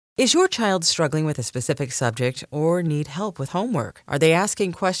Is your child struggling with a specific subject or need help with homework? Are they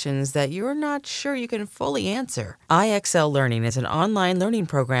asking questions that you're not sure you can fully answer? IXL Learning is an online learning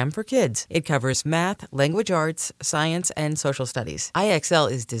program for kids. It covers math, language arts, science, and social studies. IXL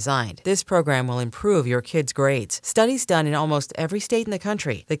is designed. This program will improve your kids' grades. Studies done in almost every state in the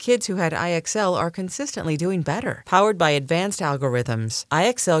country. The kids who had IXL are consistently doing better. Powered by advanced algorithms,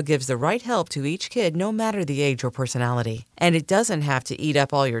 IXL gives the right help to each kid no matter the age or personality. And it doesn't have to eat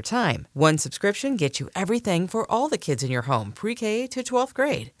up all your time. One subscription gets you everything for all the kids in your home, pre-K to 12th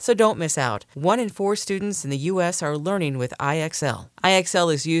grade. So don't miss out. 1 in 4 students in the U.S. are learning with IXL.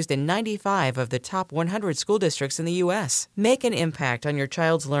 IXL is used in 95 of the top 100 school districts in the U.S. Make an impact on your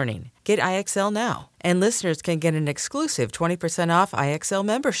child's learning. Get IXL now. And listeners can get an exclusive 20% off IXL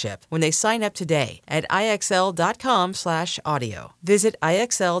membership when they sign up today at IXL.com/audio. Visit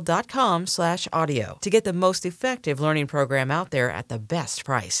IXL.com/audio to get the most effective learning program out there at the best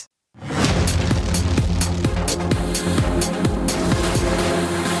price.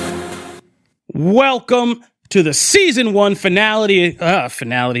 Welcome to the season 1 finale. Wow,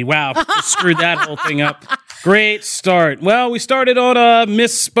 screwed that whole thing up. Great start. Well, we started on a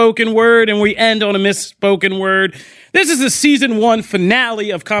misspoken word and we end on a misspoken word. This is the season 1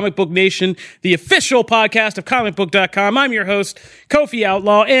 finale of Comic Book Nation, the official podcast of comicbook.com. I'm your host, Kofi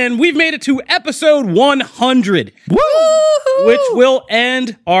Outlaw, and we've made it to episode 100, which will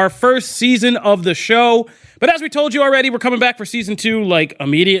end our first season of the show. But as we told you already, we're coming back for season 2,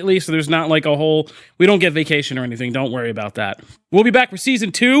 immediately. So there's not we don't get vacation or anything. Don't worry about that. We'll be back for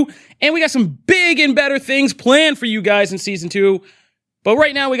season 2. And we got some big and better things planned for you guys in season 2. But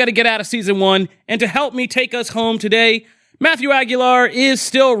right now we got to get out of season 1. And to help me take us home today, Matthew Aguilar is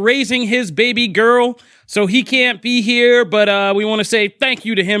still raising his baby girl. So he can't be here. But we want to say thank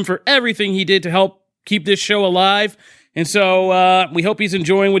you to him for everything he did to help keep this show alive. And so we hope he's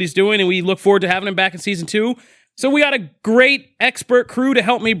enjoying what he's doing, and we look forward to having him back in season 2. So we got a great expert crew to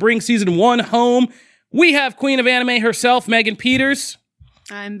help me bring season 1 home. We have Queen of Anime herself, Megan Peters.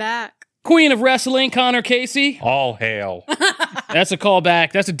 I'm back. Queen of Wrestling, Connor Casey. All hail. That's a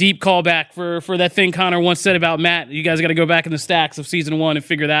callback. That's a deep callback for that thing Connor once said about Matt. You guys got to go back in the stacks of season 1 and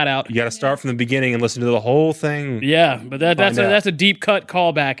figure that out. You got to start from the beginning and listen to the whole thing. Yeah, but that's a deep cut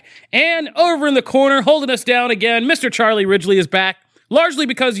callback. And over in the corner, holding us down again, Mr. Charlie Ridgely is back, largely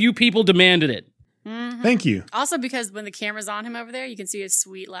because you people demanded it. Mm-hmm. Thank you. Also because when the camera's on him over there, you can see his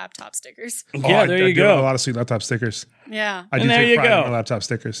sweet laptop stickers. Yeah, there you do go. have a lot of sweet laptop stickers. Yeah. I do there take you pride go. in my laptop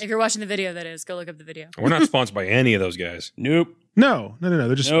stickers. If you're watching the video, that is, go look up the video. We're not sponsored by any of those guys. Nope. No.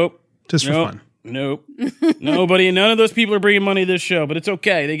 They're just for fun. Nope. Nobody, none of those people are bringing money to this show, but it's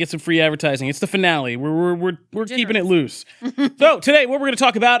okay. They get some free advertising. It's the finale. We're keeping it loose. So today, what we're going to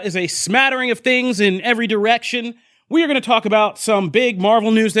talk about is a smattering of things in every direction. We are going to talk about some big Marvel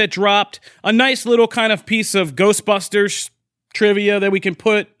news that dropped, a nice little kind of piece of Ghostbusters trivia that we can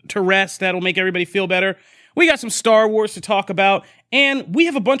put to rest that'll make everybody feel better. We got some Star Wars to talk about, and we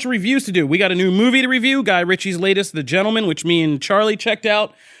have a bunch of reviews to do. We got a new movie to review, Guy Ritchie's latest, The Gentleman, which me and Charlie checked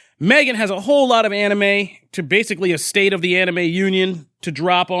out. Megan has a whole lot of anime, to basically a state of the anime union to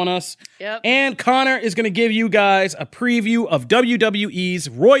drop on us. Yep. And Connor is going to give you guys a preview of WWE's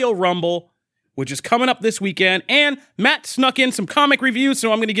Royal Rumble, which is coming up this weekend. And Matt snuck in some comic reviews,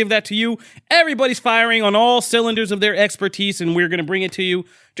 so I'm going to give that to you. Everybody's firing on all cylinders of their expertise, and we're going to bring it to you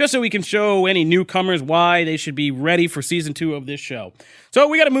just so we can show any newcomers why they should be ready for season 2 of this show. So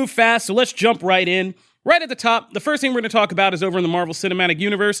we got to move fast, so let's jump right in. Right at the top, the first thing we're going to talk about is over in the Marvel Cinematic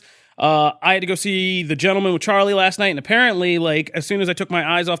Universe. I had to go see The Gentleman with Charlie last night, and apparently, as soon as I took my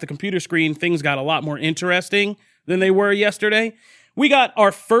eyes off the computer screen, things got a lot more interesting than they were yesterday. We got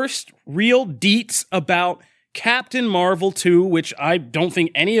our first real deets about Captain Marvel 2, which I don't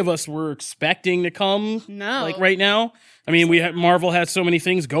think any of us were expecting to come right now. I mean, Marvel has so many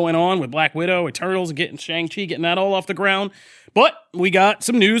things going on with Black Widow, Eternals, and getting Shang-Chi, getting that all off the ground. But we got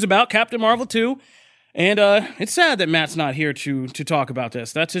some news about Captain Marvel 2. And it's sad that Matt's not here to talk about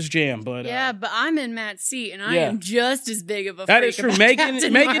this. That's his jam. But but I'm in Matt's seat, and I am just as big of a that freak is true. about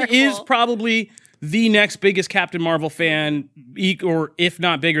Megan Marvel. is probably the next biggest Captain Marvel fan, or if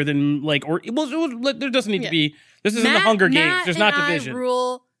not bigger than there doesn't need to be. This isn't the Hunger Games. There's not division. I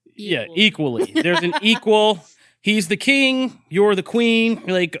rule equally. There's an equal. He's the king. You're the queen.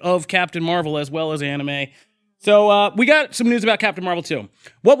 Of Captain Marvel as well as anime. So we got some news about Captain Marvel 2.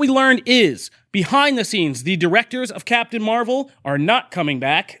 What we learned is, behind the scenes, the directors of Captain Marvel are not coming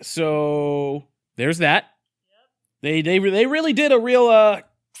back. So there's that. Yep. They really did a real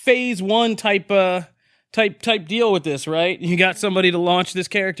phase 1 type deal with this, right? You got somebody to launch this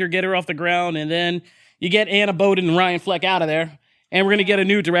character, get her off the ground, and then you get Anna Boden and Ryan Fleck out of there. And we're going to get a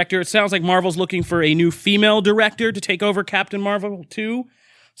new director. It sounds like Marvel's looking for a new female director to take over Captain Marvel 2.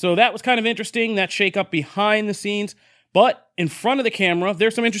 So that was kind of interesting, that shakeup behind the scenes. But in front of the camera,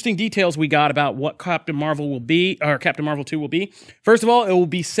 there's some interesting details we got about what Captain Marvel will be, or Captain Marvel 2 will be. First of all, it will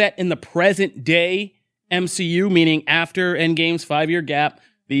be set in the present day MCU, meaning after Endgame's 5-year gap,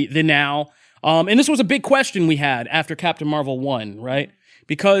 the now. And this was a big question we had after Captain Marvel 1, right?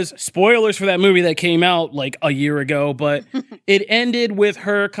 Because spoilers for that movie that came out like a year ago, but it ended with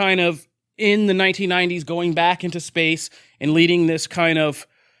her kind of in the 1990s going back into space and leading this kind of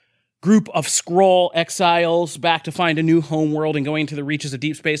group of Skrull exiles back to find a new homeworld and going to the reaches of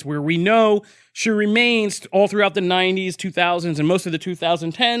deep space, where we know she remains all throughout the 90s, 2000s, and most of the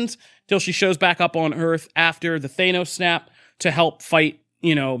 2010s till she shows back up on Earth after the Thanos snap to help fight,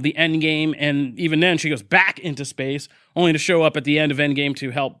 the Endgame. And even then she goes back into space only to show up at the end of Endgame to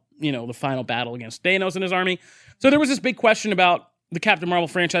help, the final battle against Thanos and his army. So there was this big question about the Captain Marvel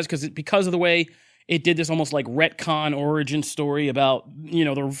franchise because of the way it did this almost like retcon origin story about,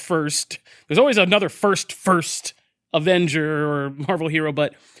 the first. There's always another first Avenger or Marvel hero,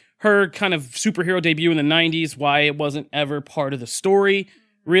 but her kind of superhero debut in the 90s, why it wasn't ever part of the story,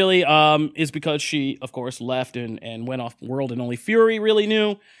 really, is because she, of course, left and went off world and only Fury really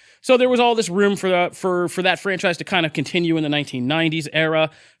knew. So there was all this room for that franchise to kind of continue in the 1990s era,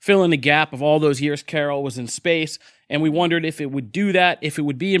 fill in the gap of all those years Carol was in space. And we wondered if it would do that, if it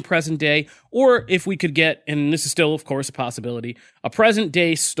would be in present day, or if we could get, and this is still, of course, a possibility, a present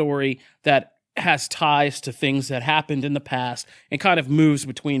day story that has ties to things that happened in the past and kind of moves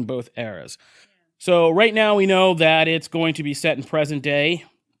between both eras. So right now we know that it's going to be set in present day,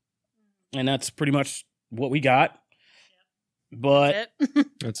 and that's pretty much what we got. But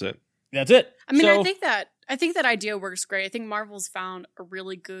That's it. That's it. I mean, I think that idea works great. I think Marvel's found a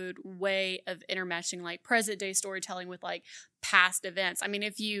really good way of intermeshing like present day storytelling with like past events. I mean,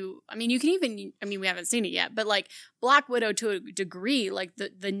 you can even, we haven't seen it yet, but like Black Widow to a degree, like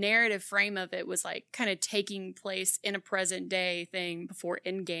the narrative frame of it was like kind of taking place in a present day thing before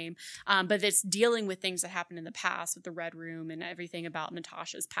Endgame. But it's dealing with things that happened in the past with the Red Room and everything about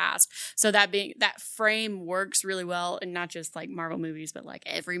Natasha's past. So that frame works really well, and not just like Marvel movies, but like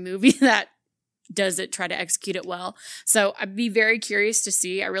every movie that does it try to execute it well. So I'd be very curious to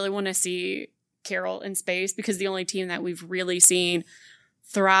see. I really want to see Carol in space, because the only team that we've really seen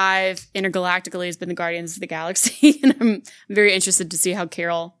thrive intergalactically has been the Guardians of the Galaxy. And I'm very interested to see how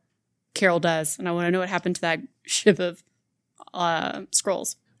Carol does. And I want to know what happened to that ship of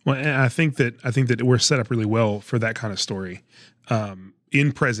Skrulls. Well, and I think that we're set up really well for that kind of story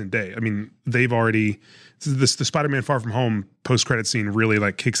in present day. I mean, they've already the Spider-Man Far From Home post-credit scene really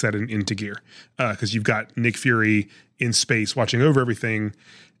like kicks that into gear, because you've got Nick Fury in space watching over everything.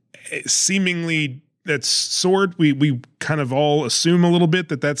 Seemingly that's Sword. We kind of all assume a little bit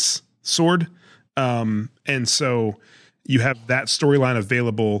that that's Sword, and so you have that storyline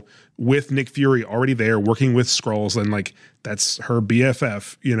available with Nick Fury already there working with Skrulls, and like that's her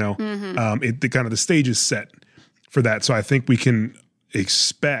BFF. The stage is set for that. So I think we can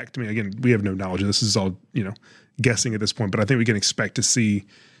expect, again, we have no knowledge. This is all, guessing at this point, but I think we can expect to see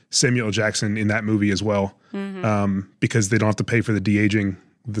Samuel L. Jackson in that movie as well, because they don't have to pay for the de-aging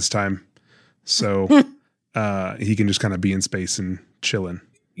this time. So he can just kind of be in space and chilling.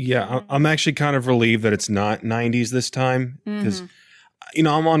 Yeah, I'm actually kind of relieved that it's not 90s this time, because,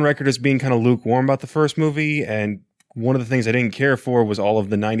 I'm on record as being kind of lukewarm about the first movie, and one of the things I didn't care for was all of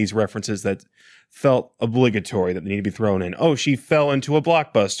the 90s references that felt obligatory, that they need to be thrown in. Oh, she fell into a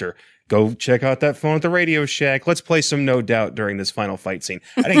blockbuster. Go check out that phone at the Radio Shack. Let's play some No Doubt during this final fight scene.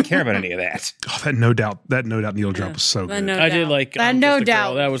 I didn't care about any of that. Oh, that No Doubt needle drop was so good. I did like that. No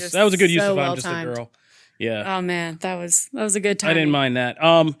Doubt. That was a good use of I'm Just a Girl. Yeah. Oh man, that was a good time. I didn't mind that.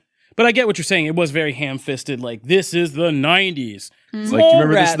 But I get what you're saying. It was very ham-fisted. Like, this is the 90s. It's like, do you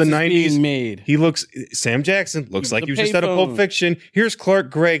remember this is the 90s? Made. Sam Jackson looks like he was just out of Pulp Fiction. Here's Clark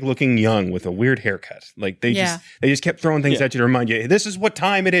Gregg looking young with a weird haircut. Like, they just kept throwing things at you to remind you, hey, this is what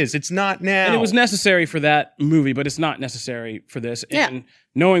time it is. It's not now. And it was necessary for that movie, but it's not necessary for this. Yeah. And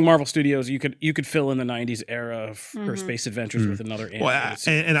knowing Marvel Studios, you could fill in the 90s era of her space adventures with another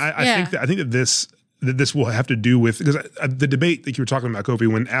animated I think that this will have to do with, because the debate that you were talking about, Kofi,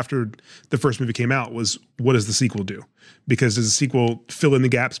 when after the first movie came out was, what does the sequel do? Because does the sequel fill in the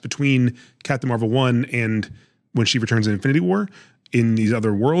gaps between Captain Marvel 1 and when she returns in Infinity War in these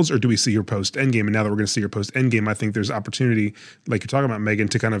other worlds, or do we see her post-Endgame? And now that we're going to see her post-Endgame, I think there's opportunity, like you're talking about, Megan,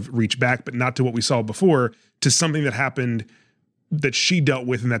 to kind of reach back, but not to what we saw before, to something that happened that she dealt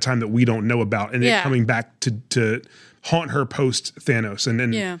with in that time that we don't know about, and it coming back to haunt her post Thanos. And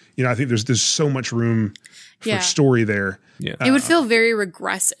then, you know, I think there's so much room for story there. Yeah. It would feel very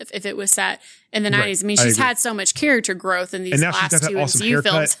regressive if it was set in the 90s. I mean, she's had so much character growth in these and now last she's got two that awesome MCU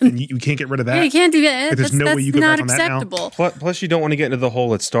haircut, films. and you can't get rid of that. Yeah, you can't do that. Like, there's no way you go not back on that now. acceptable. Plus, you don't want to get into the hole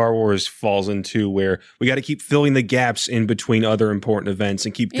that Star Wars falls into, where we got to keep filling the gaps in between other important events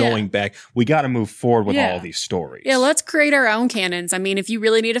and keep going back. We got to move forward with all these stories. Yeah, let's create our own canons. I mean, if you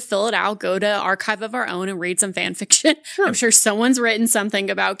really need to fill it out, go to Archive of Our Own and read some fan fiction. Sure. I'm sure someone's written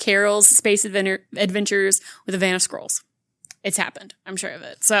something about Carol's space adventures with the Van of Scrolls. It's happened. I'm sure of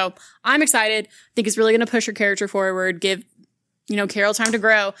it. So I'm excited. I think it's really going to push her character forward, give, you know, Carol time to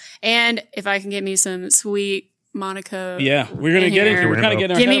grow. And if I can get me some sweet Monica. Yeah, we're going to get into it. We're kind of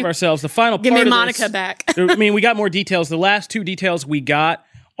getting ahead of ourselves. The final part give me of Monica this, back. I mean, we got more details. The last two details we got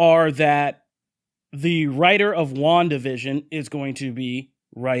are that the writer of WandaVision is going to be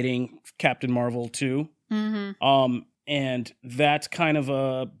writing Captain Marvel 2. Mm-hmm. And that's kind of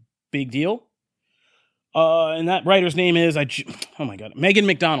a big deal. And that writer's name is, oh my God, Megan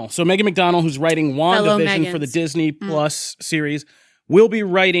McDonnell. So Megan McDonnell, who's writing WandaVision for the Disney Plus series, will be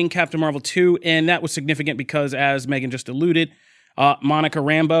writing Captain Marvel 2. And that was significant because, as Megan just alluded, Monica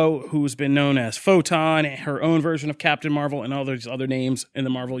Rambeau, who's been known as Photon, her own version of Captain Marvel, and all those other names in the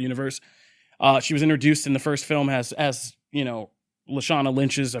Marvel universe, she was introduced in the first film as you know, Lashana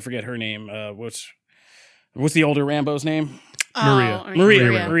Lynch's, I forget her name, what's the older Rambeau's name?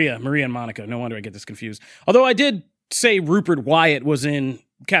 Maria and Monica. No wonder I get this confused. Although I did say Rupert Wyatt was in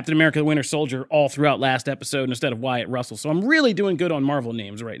Captain America the Winter Soldier all throughout last episode instead of Wyatt Russell. So I'm really doing good on Marvel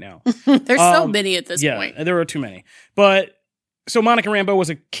names right now. There's so many at this point. Yeah, there are too many. But so Monica Rambeau was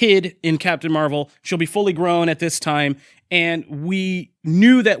a kid in Captain Marvel. She'll be fully grown at this time. And we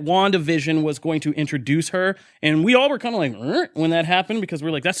knew that WandaVision was going to introduce her. And we all were kind of like, when that happened, because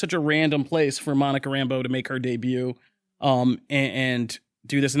we're like, that's such a random place for Monica Rambeau to make her debut. And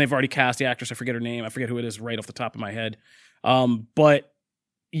do this, and they've already cast the actress. I forget her name. I forget who it is right off the top of my head. But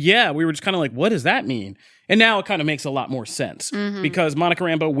yeah, we were just kind of like, what does that mean? And now it kind of makes a lot more sense because Monica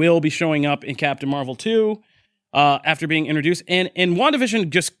Rambeau will be showing up in Captain Marvel 2 after being introduced. And WandaVision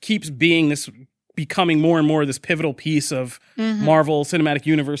just keeps becoming more and more this pivotal piece of Marvel Cinematic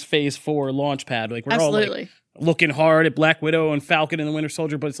Universe Phase 4 launchpad. Like we're all like looking hard at Black Widow and Falcon and the Winter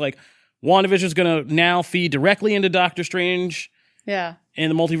Soldier, but it's like, WandaVision is going to now feed directly into Doctor Strange in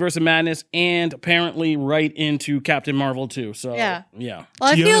the Multiverse of Madness and apparently right into Captain Marvel too. So, yeah. Well,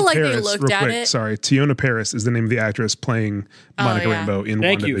 I feel like they looked at it. Sorry, Tiona Paris is the name of the actress playing Monica Rambeau in WandaVision.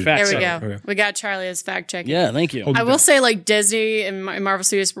 Thank you. Fact there we check. go. Okay. We got Charlie as fact checking. Yeah, thank you. I will say, like, Disney and Marvel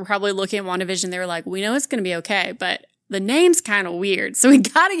Studios were probably looking at WandaVision. They were like, we know it's going to be okay, but the name's kind of weird. So we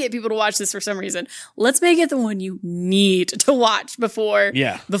got to get people to watch this for some reason. Let's make it the one you need to watch before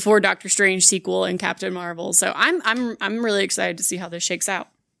Doctor Strange sequel and Captain Marvel. So I'm really excited to see how this shakes out.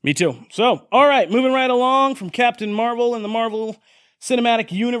 Me too. So, all right, moving right along from Captain Marvel and the Marvel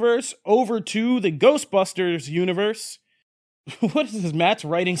Cinematic Universe over to the Ghostbusters universe. What is this? Matt's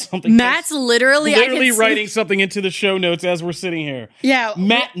writing something. Matt's literally writing something into the show notes as we're sitting here. Yeah.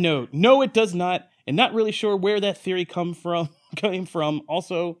 Matt note. No, it does not. And not really sure where that theory came from.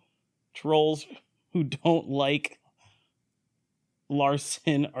 Also, trolls who don't like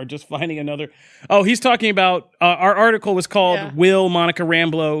Larson are just finding another. Oh, he's talking about our article was called "Will Monica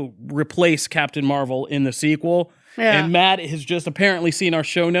Rambeau Replace Captain Marvel in the Sequel?" Yeah. And Matt has just apparently seen our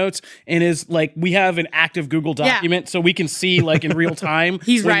show notes and is like, we have an active Google document so we can see like in real time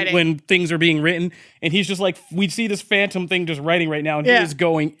when things are being written. And he's just like, we see this phantom thing just writing right now and he is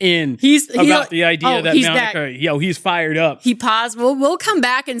going in about the idea that Monica, he's fired up. He paused. We'll come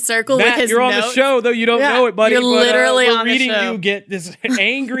back and circle Matt, with his you're notes. On the show, though you don't know it, buddy. You're literally we're on reading the show. You get this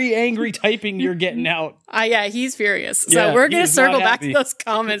angry typing you're getting out. Yeah, he's furious. So we're going to circle back to those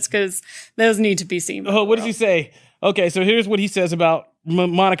comments because those need to be seen. Oh, what does he say? Okay, so here's what he says about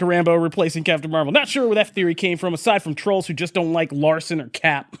Monica Rambeau replacing Captain Marvel. Not sure where that theory came from, aside from trolls who just don't like Larson or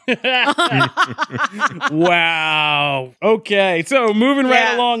Cap. Wow. Okay, so moving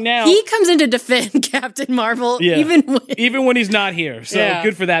right along now. He comes in to defend Captain Marvel, even when he's not here. So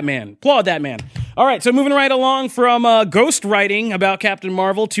good for that man. Applaud that man. All right, so moving right along from ghost writing about Captain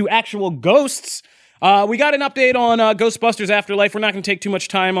Marvel to actual ghosts. We got an update on Ghostbusters Afterlife. We're not going to take too much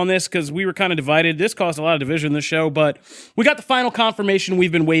time on this because we were kind of divided. This caused a lot of division in the show, but we got the final confirmation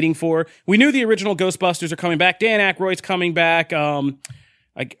we've been waiting for. We knew the original Ghostbusters are coming back. Dan Aykroyd's coming back.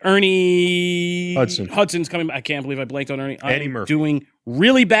 Like Ernie Hudson's coming back. I can't believe I blanked on Ernie. Eddie Murphy. Doing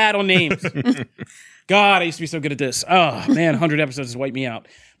really bad on names. God, I used to be so good at this. Oh, man, 100 episodes has wiped me out.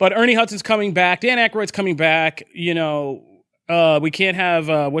 But Ernie Hudson's coming back. Dan Aykroyd's coming back. You know, We can't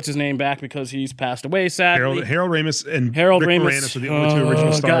have what's his name back because he's passed away. Sadly, Harold Ramis and Harold Rick Ramis Moranis are the only two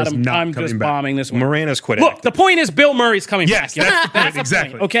original stars God, not I'm coming just back. bombing this one. Moranis quit Look, acting. the point is Bill Murray's coming Yes, back. that's the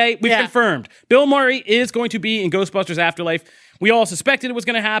exactly. point, okay, we've confirmed. Bill Murray is going to be in Ghostbusters Afterlife. We all suspected it was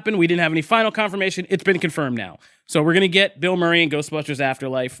going to happen. We didn't have any final confirmation. It's been confirmed now. So we're going to get Bill Murray in Ghostbusters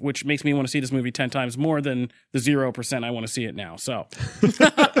Afterlife, which makes me want to see this movie 10 times more than the 0% I want to see it now. So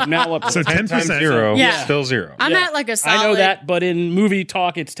now up to So 10 times 10%. zero, Yeah. still zero. I'm at like a solid. I know that, but in movie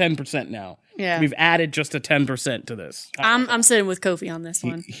talk, it's 10% now. Yeah. We've added just a 10% to this. I'm sitting with Kofi on this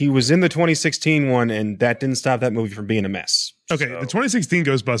one. He was in the 2016 one, and that didn't stop that movie from being a mess. Okay, the 2016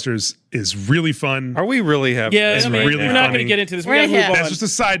 Ghostbusters is really fun. Are we really having Yeah, this I mean, right really we're now? not going to funny. get into this. We Right, got to move yeah. on. That's just a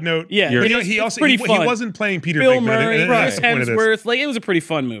side note. Yeah, You know, it's he also pretty he fun. wasn't playing Peter Bill Venkman. Murray, and Chris that's the point of this. Hemsworth. Like, it was a pretty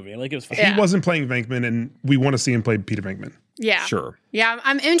fun movie. Like, it was fun. Yeah. He wasn't playing Venkman, and we want to see him play Peter Venkman. Yeah. Sure. Yeah,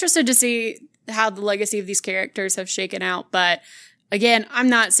 I'm interested to see how the legacy of these characters have shaken out. But again, I'm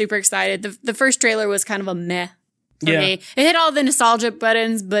not super excited. The first trailer was kind of a meh for me. It hit all the nostalgia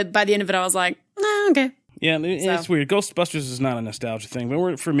buttons, but by the end of it, I was like, nah, okay. Yeah, it's weird. Ghostbusters is not a nostalgia thing,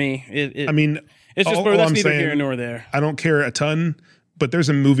 but for me, I mean, it's just all that's I'm neither saying, here nor there. I don't care a ton, but there's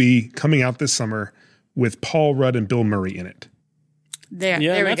a movie coming out this summer with Paul Rudd and Bill Murray in it. There we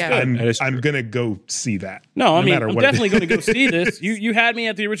that's go. good. That is true. I'm gonna go see that. No, I mean, matter I'm what it definitely going to is. go see this. You had me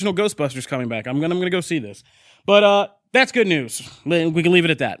at the original Ghostbusters coming back. I'm gonna go see this. But that's good news. We can leave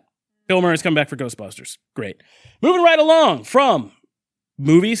it at that. Bill Murray's coming back for Ghostbusters. Great. Moving right along from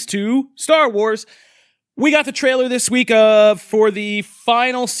movies to Star Wars. We got the trailer this week for the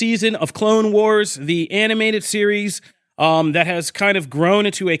final season of Clone Wars, the animated series that has kind of grown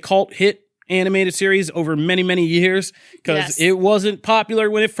into a cult hit animated series over many, many years because it wasn't popular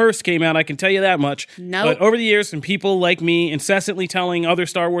when it first came out. I can tell you that much. Nope. But over the years, and people like me incessantly telling other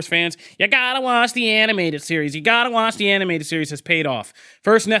Star Wars fans, you gotta watch the animated series. You gotta watch the animated series has paid off.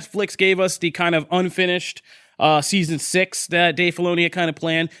 First, Netflix gave us the kind of unfinished season 6 that Dave Filoni had kind of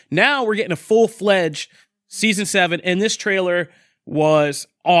planned. Now we're getting a full-fledged season 7, and this trailer was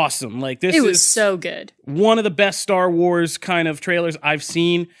awesome. Like this It was is so good. one of the best Star Wars kind of trailers I've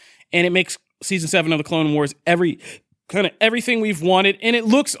seen, and it makes season 7 of the Clone Wars everything we've wanted, and it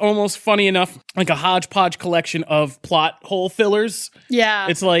looks almost funny enough like a hodgepodge collection of plot hole fillers. Yeah.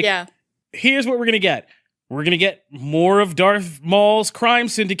 It's like, here's what we're gonna get. We're going to get more of Darth Maul's crime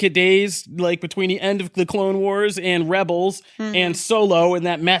syndicate days, like between the end of the Clone Wars and Rebels and Solo and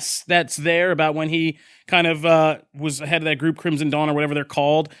that mess that's there about when he kind of was head of that group, Crimson Dawn or whatever they're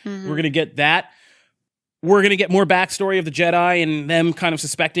called. We're going to get that. We're going to get more backstory of the Jedi and them kind of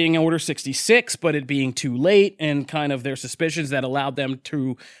suspecting Order 66, but it being too late and kind of their suspicions that allowed them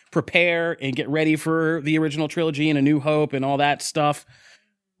to prepare and get ready for the original trilogy and A New Hope and all that stuff.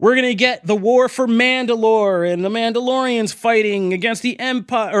 We're going to get the war for Mandalore and the Mandalorians fighting against the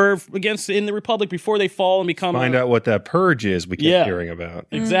Empire or against in the Republic before they fall and become Find out what that purge is we keep hearing about.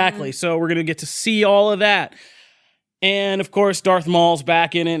 Exactly. So we're going to get to see all of that. And of course, Darth Maul's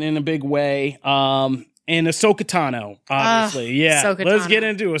back in it in a big way. And Ahsoka Tano, obviously. Ahsoka Let's Tano. get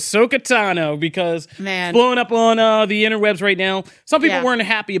into Ahsoka Tano because Man. it's blowing up on the interwebs right now. Some people weren't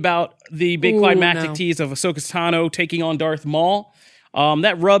happy about the big climactic tease of Ahsoka Tano taking on Darth Maul.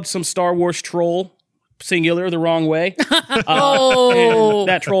 That rubbed some Star Wars troll, singular, the wrong way. And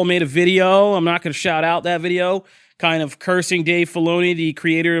that troll made a video. I'm not going to shout out that video, kind of cursing Dave Filoni, the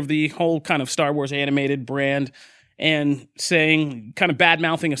creator of the whole kind of Star Wars animated brand, and saying, kind of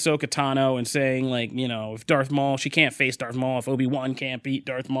bad-mouthing Ahsoka Tano and saying, like, you know, if Darth Maul, she can't face Darth Maul, if Obi-Wan can't beat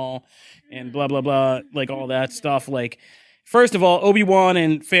Darth Maul, and blah, blah, blah, like all that stuff. Like, first of all, Obi-Wan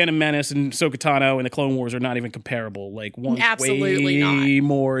and Phantom Menace and Ahsoka Tano and the Clone Wars are not even comparable. Like, one's Absolutely way not.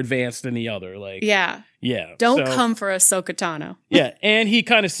 more advanced than the other. Like, Yeah. So, Don't come for Ahsoka Tano. yeah, and he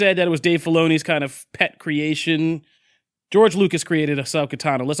kind of said that it was Dave Filoni's kind of pet creation. George Lucas created Ahsoka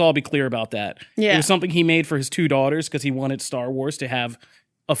Tano. Let's all be clear about that. Yeah. It was something he made for his 2 daughters because he wanted Star Wars to have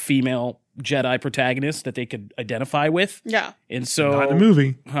a female Jedi protagonist that they could identify with. Yeah. And so... Not in the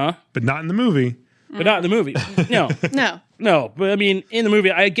movie. Huh? But not in the movie. But not in the movie. No. No. No, but I mean, in the movie,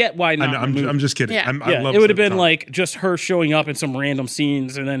 I get why not. I'm just kidding. Yeah. I Yeah, love it would have been Ahsoka Tano. like just her showing up in some random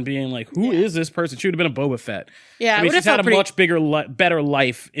scenes and then being like, "Who is this person?" She would have been a Boba Fett. Yeah, I it mean, would have she's had felt a pretty. much bigger, better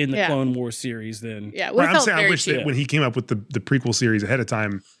life in the Yeah. Clone Wars series than. Yeah, it would Well, have I'm felt saying I very wish cheap. that when he came up with the prequel series ahead of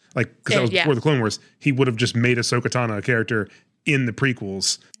time, like because that was Yeah. before the Clone Wars, he would have just made Ahsoka Tano a character in the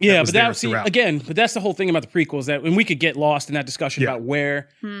prequels. Yeah, was but there that see throughout. again, but that's the whole thing about the prequels that when we could get lost in that discussion Yeah. about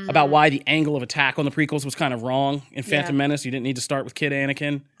about why the angle of attack on the prequels was kind of wrong. In Phantom Menace, you didn't need to start with kid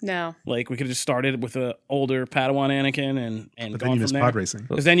Anakin. No. Like we could have just started with the older Padawan Anakin and But then gone you from miss there. pod racing.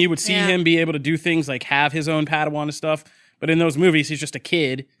 Because then you would see him be able to do things like have his own Padawan and stuff. But in those movies, he's just a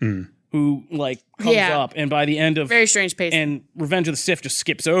kid who like comes up, and by the end of very strange pace, and Revenge of the Sith just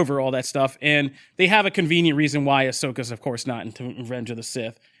skips over all that stuff, and they have a convenient reason why Ahsoka's, of course, not into Revenge of the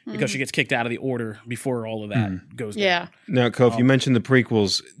Sith because she gets kicked out of the Order before all of that goes down. Yeah. Now, Kof, you mentioned the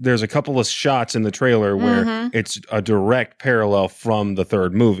prequels. There's a couple of shots in the trailer where it's a direct parallel from the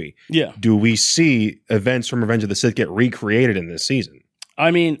third movie. Yeah. Do we see events from Revenge of the Sith get recreated in this season?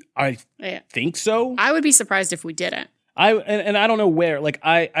 I mean, I think so. I would be surprised if we didn't. And I don't know where. Like,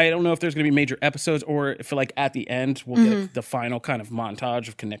 I don't know if there's going to be major episodes or if, like, at the end we'll get the final kind of montage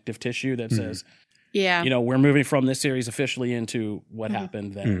of connective tissue that says, you know, we're moving from this series officially into what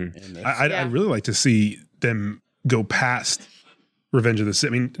happened then. In this. I'd really like to see them go past Revenge of the Sith.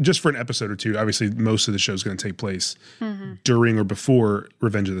 I mean, just for an episode or two. Obviously, most of the show is going to take place during or before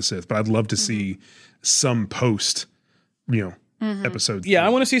Revenge of the Sith. But I'd love to see some post, episodes. Yeah, I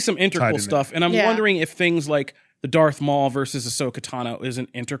want to see some interquel stuff. And I'm wondering if things like the Darth Maul versus Ahsoka Tano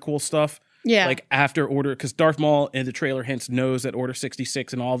isn't interquel stuff. Yeah. Like after Order, because Darth Maul in the trailer hints knows that Order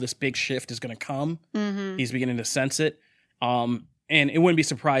 66 and all this big shift is going to come. He's beginning to sense it. And it wouldn't be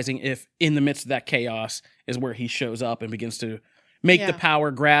surprising if in the midst of that chaos is where he shows up and begins to make the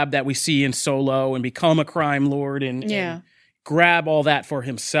power grab that we see in Solo and become a crime lord and grab all that for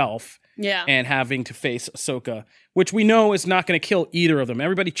himself. Yeah. And having to face Ahsoka, which we know is not going to kill either of them.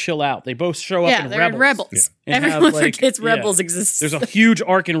 Everybody chill out. They both show up in they're Rebels. in Rebels. Yeah. Everyone forgets Rebels exists. There's a huge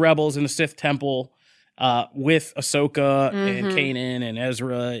arc in Rebels in the Sith Temple with Ahsoka and Kanan and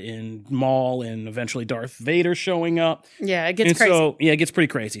Ezra and Maul and eventually Darth Vader showing up. Yeah, it gets crazy. So, it gets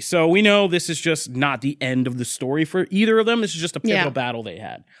pretty crazy. So we know this is just not the end of the story for either of them. This is just a pivotal battle they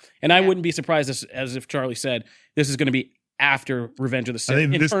had. And I wouldn't be surprised, as if Charlie said, this is going to be after Revenge of the Sith. I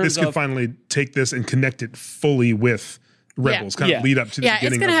think this could finally take this and connect it fully with Rebels, kind of lead up to the beginning of Rebels. Yeah,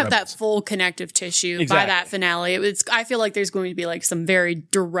 it's going to have that full connective tissue by that finale. I feel like there's going to be like some very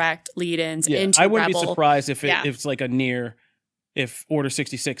direct lead-ins into I wouldn't Rebel. be surprised if it's like if Order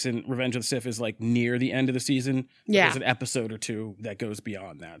 66 and Revenge of the Sith is like near the end of the season. There's an episode or two that goes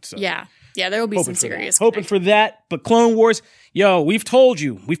beyond that. So yeah, there will be some serious hoping for that. But Clone Wars, we've told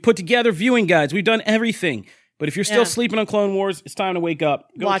you, we've put together viewing guides, we've done everything. But if you're still sleeping on Clone Wars, it's time to wake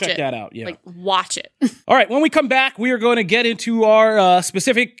up. Go check that out. Yeah. Watch it. All right. When we come back, we are going to get into our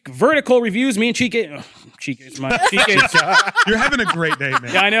specific vertical reviews. Me and Chike. You're having a great day,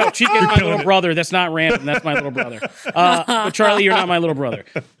 man. Yeah, I know. Chike is my little brother. That's not random. That's my little brother. But Charlie, you're not my little brother.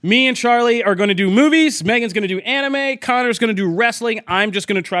 Me and Charlie are going to do movies. Megan's going to do anime. Connor's going to do wrestling. I'm just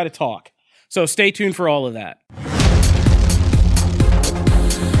going to try to talk. So stay tuned for all of that.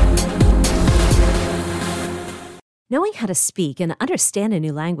 Knowing how to speak and understand a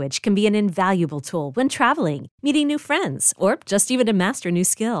new language can be an invaluable tool when traveling, meeting new friends, or just even to master a new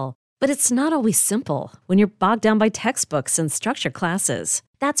skill. But it's not always simple when you're bogged down by textbooks and structured classes.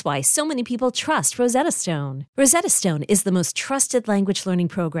 That's why so many people trust Rosetta Stone. Rosetta Stone is the most trusted language learning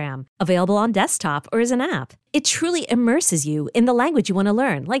program, available on desktop or as an app. It truly immerses you in the language you want to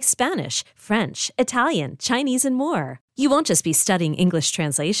learn, like Spanish, French, Italian, Chinese, and more. You won't just be studying English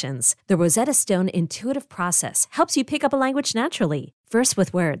translations. The Rosetta Stone intuitive process helps you pick up a language naturally, first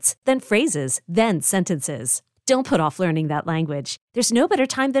with words, then phrases, then sentences. Don't put off learning that language. There's no better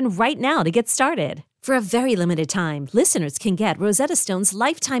time than right now to get started. For a very limited time, listeners can get Rosetta Stone's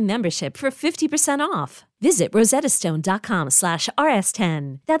lifetime membership for 50% off. Visit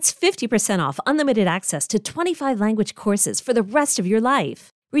rosettastone.com/rs10. That's 50% off unlimited access to 25 language courses for the rest of your life.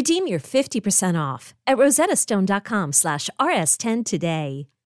 Redeem your 50% off at rosettastone.com/rs10 today.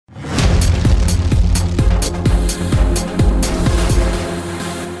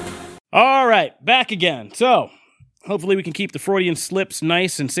 All right, back again. So, hopefully we can keep the Freudian slips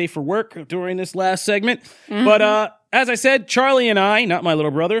nice and safe for work during this last segment. But as I said, Charlie and I, not my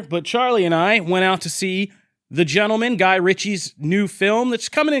little brother, but Charlie and I went out to see The Gentleman, Guy Ritchie's new film that's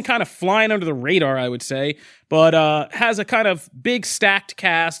coming in kind of flying under the radar, I would say, but has a kind of big stacked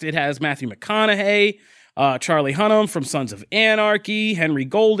cast. It has Matthew McConaughey, Charlie Hunnam from Sons of Anarchy, Henry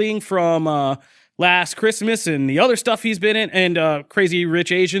Golding from Last Christmas and the other stuff he's been in, and Crazy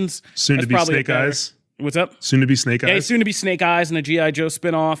Rich Asians. Soon to be Snake Eyes. What's up? Soon to be Snake Eyes. Yeah, soon to be Snake Eyes and a G.I. Joe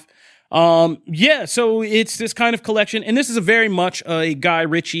spinoff. So it's this kind of collection, and this is a very much a Guy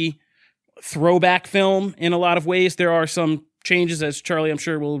Ritchie throwback film in a lot of ways. There are some changes, as Charlie, I'm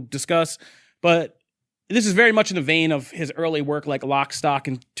sure, will discuss, but this is very much in the vein of his early work, like Lock, Stock,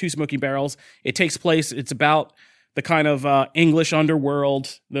 and Two Smoking Barrels. It's about the kind of English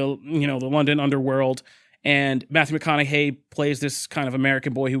underworld, the London underworld, and Matthew McConaughey plays this kind of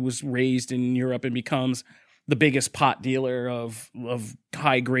American boy who was raised in Europe and becomes the biggest pot dealer of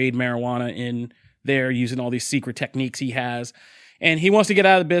high grade marijuana in there using all these secret techniques he has. And he wants to get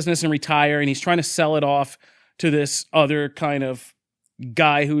out of the business and retire, and he's trying to sell it off to this other kind of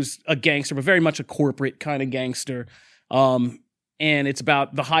guy who's a gangster, but very much a corporate kind of gangster. And it's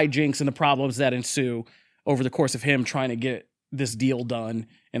about the hijinks and the problems that ensue over the course of him trying to get this deal done.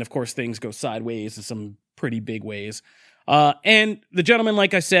 And of course, things go sideways in some pretty big ways. And The Gentleman,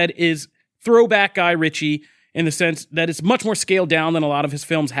 like I said, is throwback Guy Ritchie in the sense that it's much more scaled down than a lot of his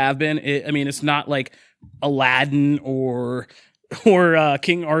films have been. It's not like Aladdin or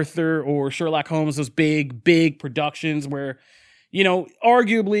King Arthur or Sherlock Holmes, those big productions where, it's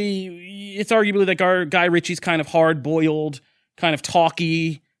arguably like our Guy Ritchie's kind of hard-boiled, kind of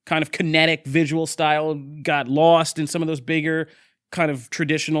talky, kind of kinetic visual style got lost in some of those bigger kind of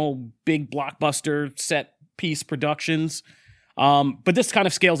traditional big blockbuster set piece productions. But this kind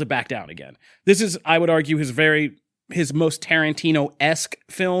of scales it back down again. This is, I would argue, his most Tarantino-esque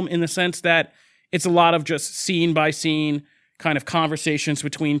film in the sense that it's a lot of just scene by scene kind of conversations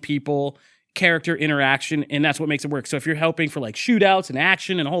between people, character interaction, and that's what makes it work. So if you're hoping for like shootouts and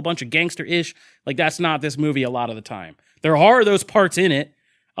action and a whole bunch of gangster-ish, like that's not this movie a lot of the time. There are those parts in it,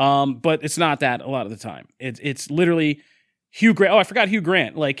 but it's not that a lot of the time. It's literally Hugh Grant. Oh, I forgot Hugh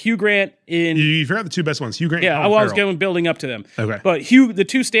Grant. Like Hugh Grant in... You forgot the two best ones, Hugh Grant and Colin I was Farrell. building up to them. Okay. But the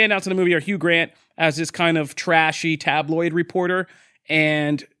two standouts in the movie are Hugh Grant as this kind of trashy tabloid reporter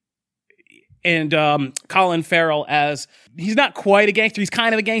and Colin Farrell as, he's not quite a gangster, he's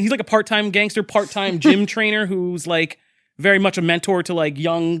kind of a gangster. He's like a part-time gangster, part-time gym trainer who's like very much a mentor to like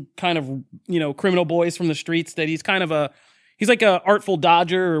young kind of, criminal boys from the streets, that he's kind of he's like a Artful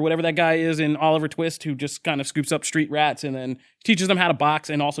Dodger or whatever that guy is in Oliver Twist, who just kind of scoops up street rats and then teaches them how to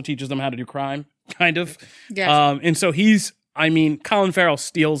box and also teaches them how to do crime, kind of. Gotcha. And so Colin Farrell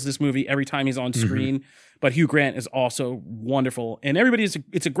steals this movie every time he's on screen, but Hugh Grant is also wonderful. And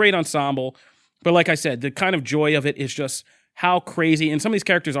it's a great ensemble. But like I said, the kind of joy of it is just how crazy, and some of these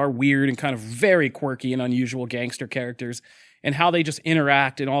characters are weird and kind of very quirky and unusual gangster characters, and how they just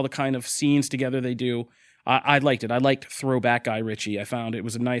interact and all the kind of scenes together they do. I liked it. I liked throwback Guy Ritchie. I found it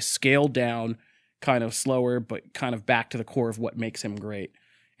was a nice scaled down, kind of slower, but kind of back to the core of what makes him great.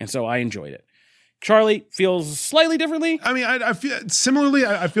 And so I enjoyed it. Charlie feels slightly differently. I mean, I feel similarly.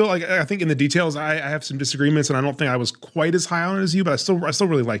 I feel like I think in the details I have some disagreements, and I don't think I was quite as high on it as you, but I still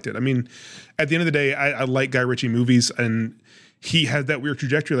really liked it. I mean, at the end of the day, I like Guy Ritchie movies, and he had that weird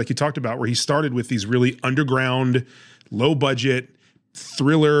trajectory like you talked about, where he started with these really underground, low budget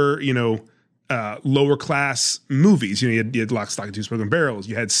thriller, lower class movies. You had Lock, Stock, and Two Smoking Barrels.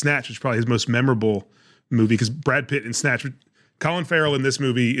 You had Snatch, which is probably his most memorable movie because Brad Pitt in Snatch. Colin Farrell in this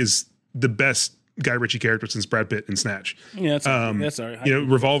movie is the best Guy Ritchie character since Brad Pitt in Snatch. Yeah, that's all right.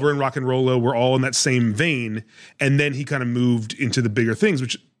 Revolver and Rock and Rolla were all in that same vein, and then he kind of moved into the bigger things,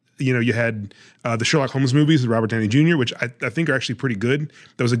 which you had the Sherlock Holmes movies with Robert Downey Jr., which I think are actually pretty good.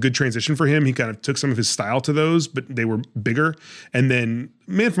 That was a good transition for him. He kind of took some of his style to those, but they were bigger. And then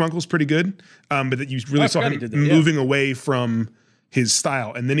Man from U.N.C.L.'s pretty good, but that you really saw him moving away from his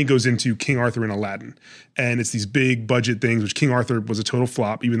style. And then he goes into King Arthur and Aladdin. And it's these big budget things, which King Arthur was a total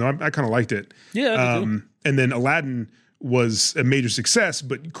flop, even though I kind of liked it. Yeah. And then Aladdin was a major success,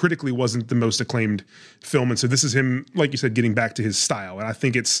 but critically wasn't the most acclaimed film. And so this is him, like you said, getting back to his style. And I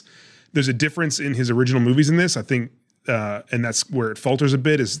think there's a difference in his original movies in this. I think, and that's where it falters a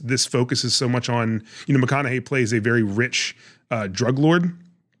bit, is this focuses so much on, McConaughey plays a very rich drug lord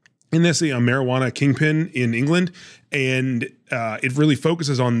in this, a marijuana kingpin in England. And it really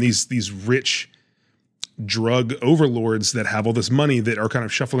focuses on these rich drug overlords that have all this money that are kind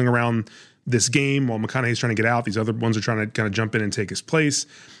of shuffling around this game while McConaughey's trying to get out. These other ones are trying to kind of jump in and take his place.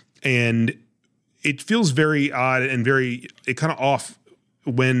 And it feels very odd and it kind of off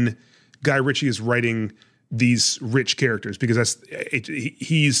when Guy Ritchie is writing these rich characters, because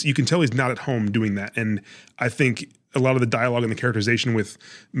you can tell he's not at home doing that. And I think a lot of the dialogue and the characterization with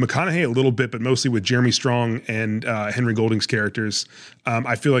McConaughey a little bit, but mostly with Jeremy Strong and Henry Golding's characters,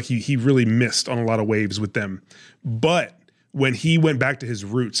 I feel like he really missed on a lot of waves with them. But when he went back to his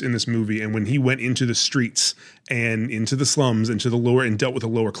roots in this movie, and when he went into the streets and into the slums, into the lower, and dealt with the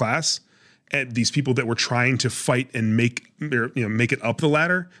lower class, and these people that were trying to fight and make it up the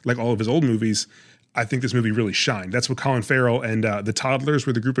ladder, like all of his old movies, I think this movie really shined. That's what Colin Farrell and the Toddlers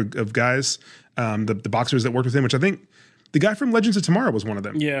were the group of guys, the boxers that worked with him, which I think the guy from Legends of Tomorrow was one of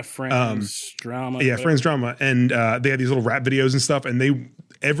them. Yeah, Friends Drama. Yeah, Friends Drama. And they had these little rap videos and stuff, and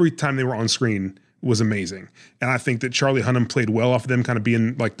every time they were on screen was amazing. And I think that Charlie Hunnam played well off of them, kind of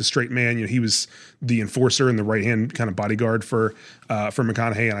being like the straight man. He was the enforcer and the right-hand kind of bodyguard for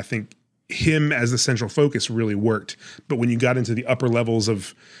McConaughey, and I think him as the central focus really worked. But when you got into the upper levels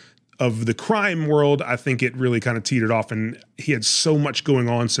of of the crime world, I think it really kind of teetered off, and he had so much going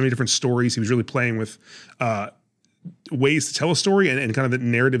on, so many different stories. He was really playing with ways to tell a story and kind of the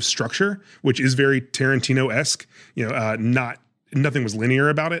narrative structure, which is very Tarantino-esque. Nothing was linear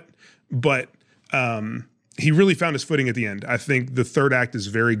about it, but he really found his footing at the end. I think the third act is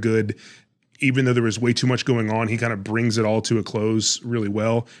very good. Even though there was way too much going on, he kind of brings it all to a close really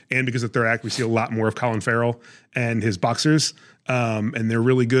well. And because of the third act, we see a lot more of Colin Farrell and his boxers, and they're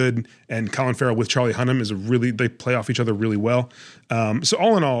really good. And Colin Farrell with Charlie Hunnam they play off each other really well. So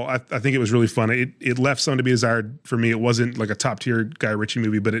all in all, I think it was really fun. It left some to be desired for me. It wasn't like a top tier Guy Ritchie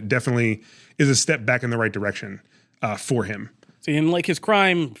movie, but it definitely is a step back in the right direction for him. See, in like his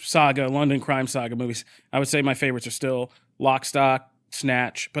crime saga, London crime saga movies, I would say my favorites are still Lock, Stock,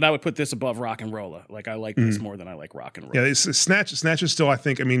 Snatch, but I would put this above Rock and Rolla. Like I like this more than I like Rock and Rolla. Yeah, Snatch is still, I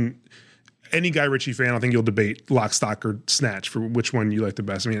think, any Guy Ritchie fan, I think you'll debate Lock, Stock, or Snatch for which one you like the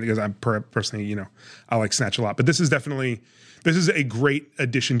best. Because I'm personally, I like Snatch a lot, but this is a great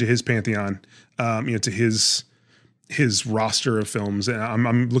addition to his pantheon, to his roster of films, and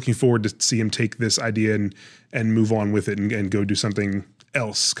I'm looking forward to see him take this idea and move on with it and go do something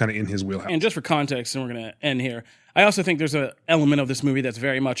else kind of in his wheelhouse. And just for context, and we're going to end here, I also think there's an element of this movie that's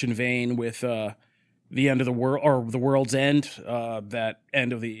very much in vein with the end of the world, or the world's end, that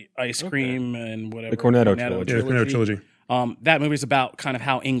end of the ice cream and whatever. The Cornetto trilogy. Yeah, the Cornetto trilogy. That movie's about kind of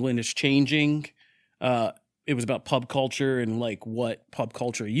how England is changing. It was about pub culture and like what pub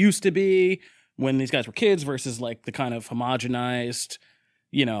culture used to be when these guys were kids versus like the kind of homogenized,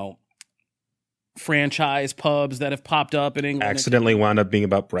 franchise pubs that have popped up in England. Accidentally wound up being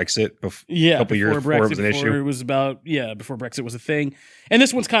about Brexit a couple years before it was an issue. It was about, before Brexit was a thing. And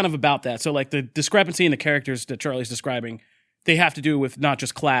this one's kind of about that. So like the discrepancy in the characters that Charlie's describing, they have to do with not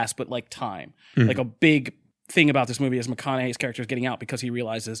just class, but like time. Mm-hmm. Like a big thing about this movie is McConaughey's character is getting out because he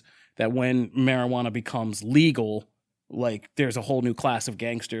realizes that when marijuana becomes legal, like there's a whole new class of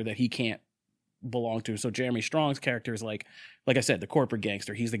gangster that he can't belong to. So Jeremy Strong's character is like I said, the corporate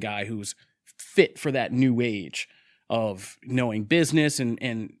gangster. He's the guy who's fit for that new age of knowing business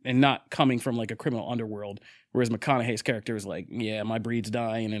and not coming from like a criminal underworld. Whereas McConaughey's character is like, yeah, my breed's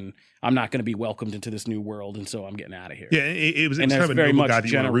dying and I'm not going to be welcomed into this new world, and so I'm getting out of here. Yeah, it was kind of very much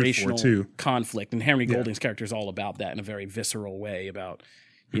generational conflict, and Henry Golding's character is all about that in a very visceral way. About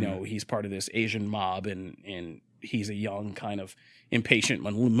he's part of this Asian mob and he's a young kind of impatient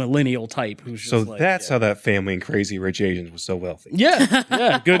millennial type who's just that's how that family in Crazy Rich Asians was so wealthy.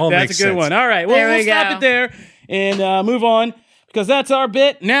 Yeah, good. That's a good one. All right, well, we'll stop it there and move on because that's our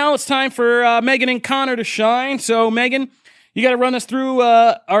bit. Now it's time for Megan and Connor to shine. So, Megan, you got to run us through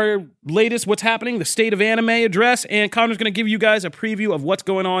our latest What's Happening, the State of Anime address, and Connor's going to give you guys a preview of what's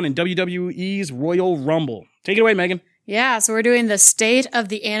going on in WWE's Royal Rumble. Take it away, Megan. Yeah, so we're doing the State of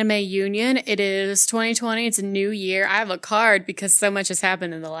the Anime Union. It is 2020. It's a new year. I have a card because so much has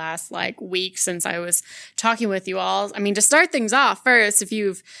happened in the last week since I was talking with you all. I mean, to start things off first, if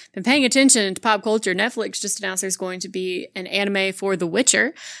you've been paying attention to pop culture, Netflix just announced there's going to be an anime for The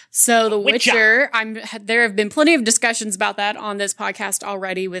Witcher. So The Witcher, there have been plenty of discussions about that on this podcast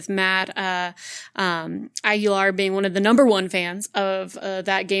already, with Matt Aguilar being one of the number one fans of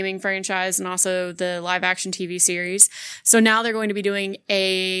that gaming franchise and also the live action TV series. So now they're going to be doing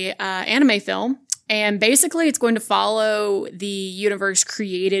a anime film, and basically it's going to follow the universe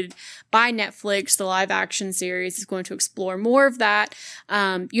created by Netflix. The live action series is going to explore more of that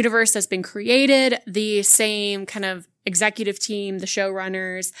universe that's been created. The same kind of executive team, the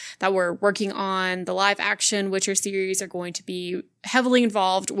showrunners that were working on the live action Witcher series, are going to be heavily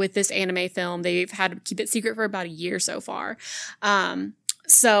involved with this anime film. They've had to keep it secret for about a year so far.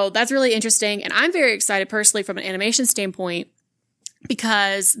 So that's really interesting. And I'm very excited personally from an animation standpoint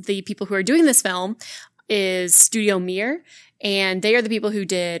because the people who are doing this film is Studio Mir, and they are the people who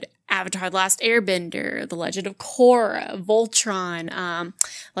did Avatar: The Last Airbender, The Legend of Korra, Voltron,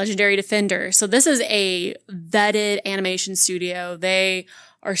 Legendary Defender. So this is a vetted animation studio. They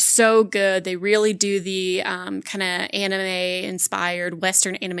are so good. They really do the kind of anime-inspired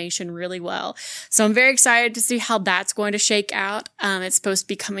Western animation really well. So I'm very excited to see how that's going to shake out. It's supposed to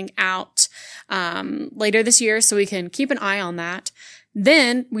be coming out later this year, so we can keep an eye on that.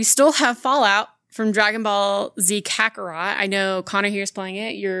 Then we still have Fallout from Dragon Ball Z Kakarot. I know Connor here is playing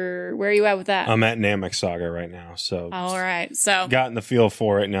it. Where are you at with that? I'm at Namek Saga right now. So all right. So gotten the feel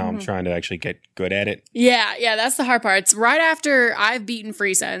for it. Now I'm trying to actually get good at it. Yeah, that's the hard part. It's right after I've beaten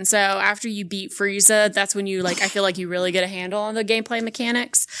Frieza. And so after you beat Frieza, that's when you I feel like you really get a handle on the gameplay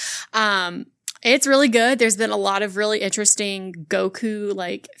mechanics. It's really good. There's been a lot of really interesting Goku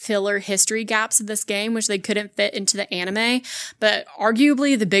like filler history gaps in this game, which they couldn't fit into the anime. But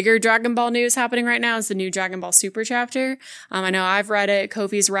arguably the bigger Dragon Ball news happening right now is the new Dragon Ball Super chapter. I know I've read it.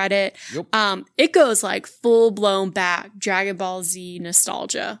 Kofi's read it. Yep. It goes like full blown back Dragon Ball Z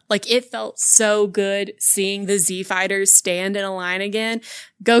nostalgia. Like it felt so good seeing the Z fighters stand in a line again.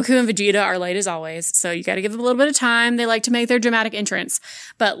 Goku and Vegeta are late as always, so you got to give them a little bit of time. They like to make their dramatic entrance,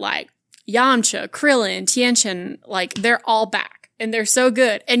 but like Yamcha, Krillin, Tien, like they're all back and they're so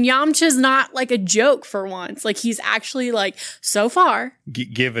good. And Yamcha's not like a joke for once. Like he's actually like so far.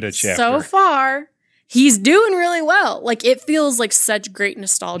 Give it a chapter. So far, he's doing really well. Like it feels like such great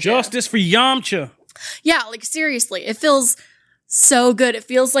nostalgia. Justice for Yamcha. Yeah, like seriously, it feels so good. It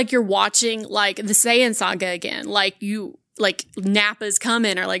feels like you're watching like the Saiyan saga again. Like Nappa's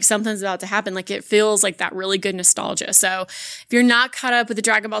coming or like something's about to happen. Like it feels like that really good nostalgia. So if you're not caught up with the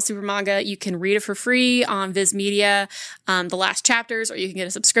Dragon Ball Super manga, you can read it for free on Viz Media, the last chapters, or you can get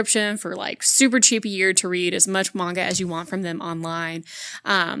a subscription for like super cheap a year to read as much manga as you want from them online.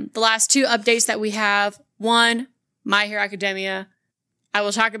 The last two updates that we have, one, My Hero Academia. I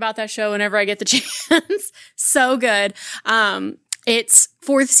will talk about that show whenever I get the chance. So good. Its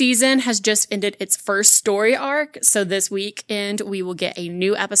fourth season has just ended its first story arc. So this weekend, we will get a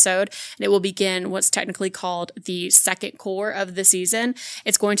new episode and it will begin what's technically called the second core of the season.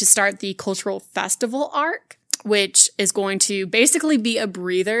 It's going to start the cultural festival arc, which is going to basically be a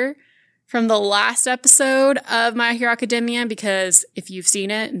breather from the last episode of My Hero Academia, because if you've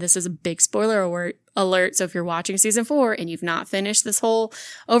seen it, and this is a big spoiler alert. So if you're watching season 4 and you've not finished this whole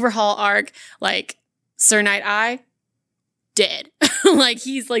overhaul arc, like Sir Night Eye, dead. Like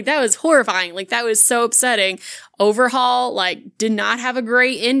he's like, that was horrifying. Like that was so upsetting. Overhaul, like did not have a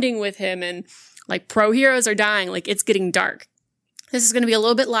great ending with him. And like pro heroes are dying. Like it's getting dark. This is going to be a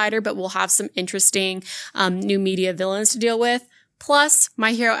little bit lighter, but we'll have some interesting, new media villains to deal with. Plus,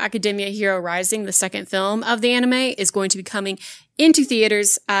 My Hero Academia Hero Rising, the second film of the anime, is going to be coming into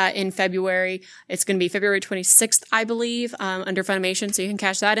theaters in February. It's going to be February 26th, I believe, under Funimation, so you can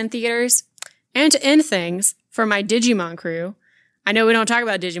catch that in theaters. And to end things, for my Digimon crew, I know we don't talk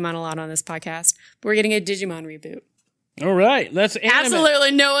about Digimon a lot on this podcast, but we're getting a Digimon reboot. All right, let's anime.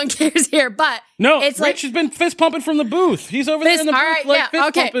 Absolutely no one cares here, but no, it's Rich has been fist pumping from the booth. He's over there in the booth,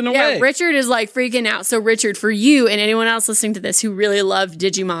 fist pumping away. Yeah, Richard is like freaking out. So Richard, for you and anyone else listening to this who really loved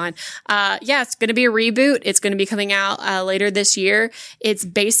Digimon, it's going to be a reboot. It's going to be coming out later this year. It's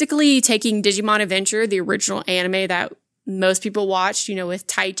basically taking Digimon Adventure, the original anime that most people watched, with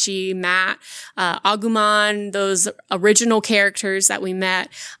Taichi, Matt, Agumon, those original characters that we met.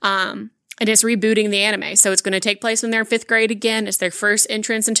 And it's rebooting the anime. So it's going to take place when they're in 5th grade again. It's their first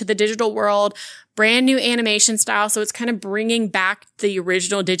entrance into the digital world, brand new animation style. So it's kind of bringing back the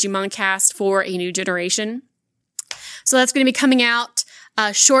original Digimon cast for a new generation. So that's going to be coming out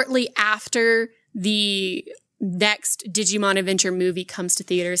shortly after the next Digimon Adventure movie comes to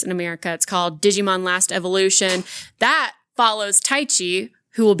theaters in America. It's called Digimon Last Evolution. That follows Taichi,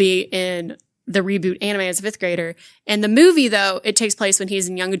 who will be in the reboot anime as a 5th grader. And the movie, though, it takes place when he's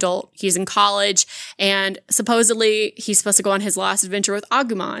a young adult. He's in college, and supposedly he's supposed to go on his last adventure with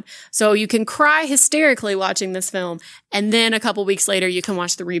Agumon. So you can cry hysterically watching this film, and then a couple weeks later, you can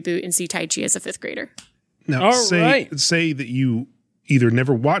watch the reboot and see Taichi as a 5th grader. Now, say that you either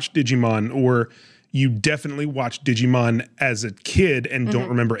never watched Digimon or you definitely watched Digimon as a kid and don't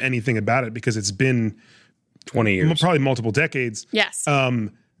remember anything about it because it's been 20 years, probably multiple decades. Yes.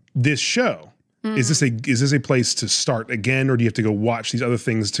 This show. Is this a place to start again, or do you have to go watch these other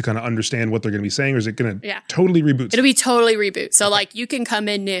things to kind of understand what they're going to be saying, or is it going to totally reboot? It'll be totally reboot. So like you can come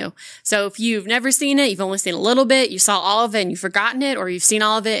in new. So if you've never seen it, you've only seen a little bit, you saw all of it and you've forgotten it, or you've seen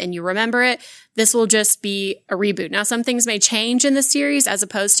all of it and you remember it, this will just be a reboot. Now some things may change in the series as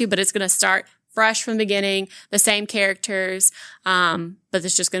opposed to, but it's going to start fresh from the beginning, the same characters, but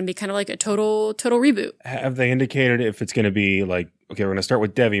it's just going to be kind of like a total reboot. Have they indicated if it's going to be like, okay, we're going to start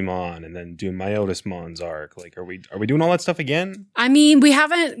with Devimon and then do Myotismon's arc? Like, are we doing all that stuff again? I mean, we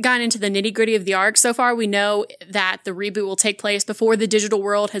haven't gotten into the nitty gritty of the arc so far. We know that the reboot will take place before the digital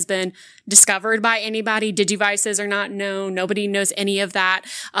world has been discovered by anybody. Digivices are not known. Nobody knows any of that.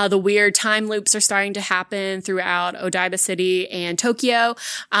 The weird time loops are starting to happen throughout Odaiba City and Tokyo.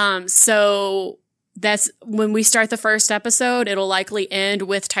 So that's when we start the first episode. It'll likely end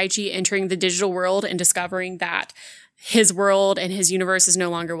with Taichi entering the digital world and discovering that his world and his universe is no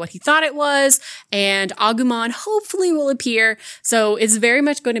longer what he thought it was, and Agumon hopefully will appear. So it's very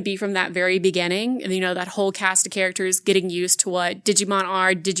much going to be from that very beginning, that whole cast of characters getting used to what Digimon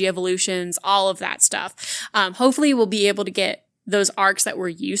are, Digi-evolutions, all of that stuff. Hopefully we'll be able to get those arcs that we're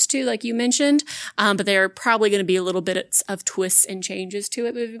used to, like you mentioned. But there are probably going to be a little bit of twists and changes to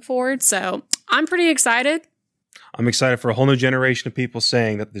it moving forward. So I'm pretty excited. I'm excited for a whole new generation of people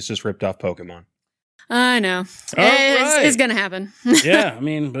saying that this just ripped off Pokemon. I know. Right. It's going to happen. Yeah, I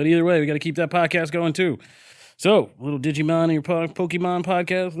mean, but either way, we got to keep that podcast going too. So, a little Digimon in your Pokemon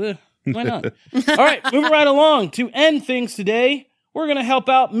podcast, why not? All right, moving right along. To end things today, we're going to help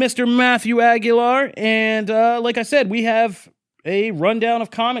out Mr. Matthew Aguilar. And like I said, we have a rundown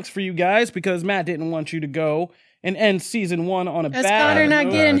of comics for you guys because Matt didn't want you to go and end season 1 on a Is bad Connor not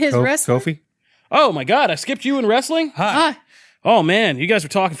note. getting his wrestling? Kofi? Oh my God, I skipped you in wrestling? Ah, Oh man, you guys were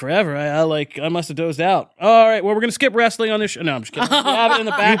talking forever. I must have dozed out. All right, well, we're gonna skip wrestling on this show. No, I'm just kidding. We have it in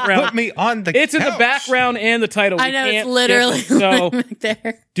the background. Put me on the It's in the couch. background and the title. I We know, can't it's literally skip it. So right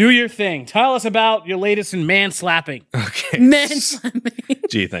there. do your thing. Tell us about your latest in man slapping. Okay. Men slamming.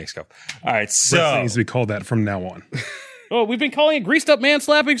 Gee, thanks, Kof. All right, Wrestling so needs to be called that from now on. Oh, we've been calling it greased up man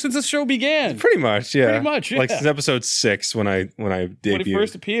slapping since the show began. pretty much, yeah. Pretty much, yeah. Like since episode 6 when I debuted. When it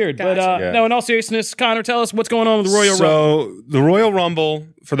first appeared. Gotcha. But Yeah. no, in all seriousness, Connor, tell us what's going on with the Royal Rumble. So the Royal Rumble,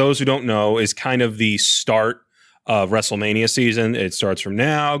 for those who don't know, is kind of the start of WrestleMania season. It starts from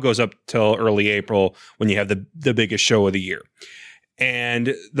now, goes up till early April when you have the biggest show of the year.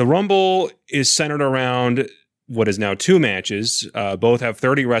 And the Rumble is centered around what is now 2 matches. Both have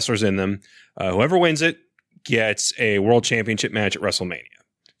 30 wrestlers in them. Whoever wins it gets a world championship match at WrestleMania.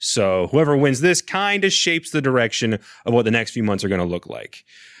 So whoever wins this kind of shapes the direction of what the next few months are going to look like.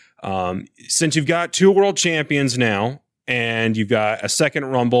 Since you've got 2 world champions now, and you've got a second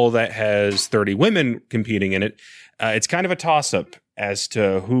Rumble that has 30 women competing in it, it's kind of a toss-up as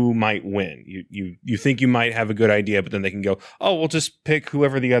to who might win. You think you might have a good idea, but then they can go, oh, we'll just pick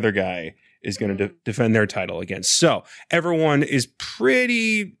whoever the other guy is going to defend their title against. So everyone is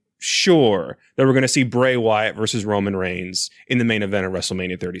pretty sure that we're going to see Bray Wyatt versus Roman Reigns in the main event of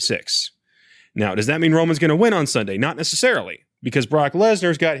WrestleMania 36. Now, does that mean Roman's going to win on Sunday? Not necessarily, because Brock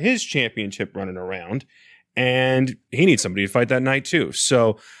Lesnar's got his championship running around, and he needs somebody to fight that night too.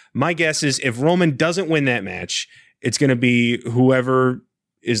 So my guess is if Roman doesn't win that match, it's going to be whoever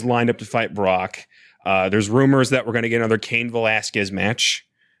is lined up to fight Brock. There's rumors that we're going to get another Cain Velasquez match.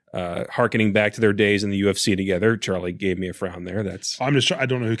 Harkening back to their days in the UFC together. Charlie gave me a frown there. I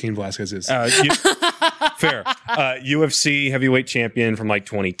don't know who Cain Velasquez is. Fair. UFC heavyweight champion from like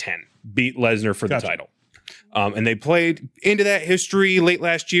 2010. Beat Lesnar for Gotcha. the title. And they played into that history late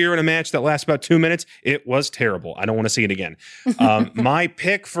last year in a match that lasted about 2 minutes. It was terrible. I don't want to see it again. My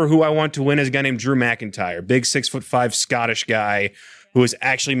pick for who I want to win is a guy named Drew McIntyre, big 6'5" Scottish guy who has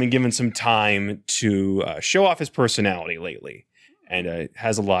actually been given some time to show off his personality lately. And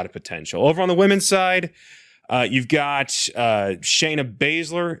has a lot of potential. Over on the women's side, you've got Shayna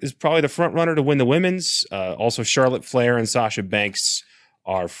Baszler is probably the front runner to win the women's. Also, Charlotte Flair and Sasha Banks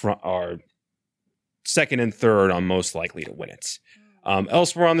are second and third on most likely to win it.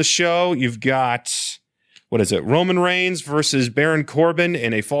 Elsewhere on the show, you've got Roman Reigns versus Baron Corbin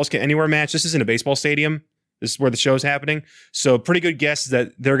in a Falls Count Anywhere match. This is in a baseball stadium. This is where the show's happening. So pretty good guess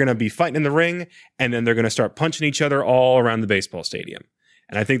that they're going to be fighting in the ring, and then they're going to start punching each other all around the baseball stadium.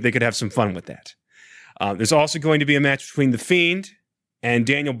 And I think they could have some fun with that. There's also going to be a match between The Fiend and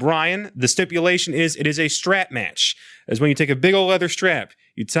Daniel Bryan. The stipulation is it is a strap match. As when you take a big old leather strap,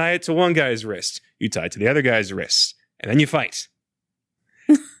 you tie it to one guy's wrist, you tie it to the other guy's wrist, and then you fight.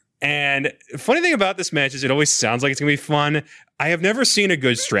 And the funny thing about this match is it always sounds like it's going to be fun. I have never seen a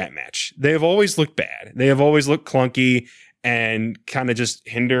good strap match. They have always looked bad. They have always looked clunky and kind of just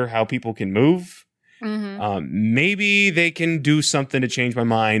hinder how people can move. Mm-hmm. Maybe they can do something to change my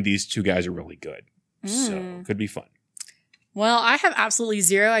mind. These 2 guys are really good. So it could be fun. Well, I have absolutely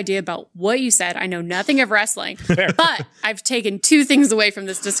zero idea about what you said. I know nothing of wrestling, but I've taken 2 things away from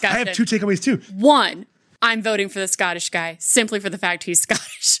this discussion. I have 2 takeaways too. 1, I'm voting for the Scottish guy simply for the fact he's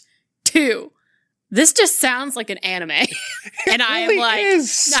Scottish. 2, this just sounds like an anime. And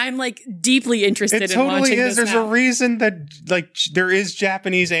I'm like deeply interested in watching this. There's now. a reason that there is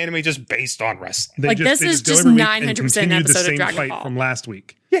Japanese anime just based on wrestling. Like, this is just 900% an episode of Dragon fight Ball. from last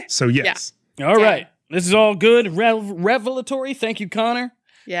week. Yeah. So yes. All right. This is all good. Revelatory. Thank you, Connor.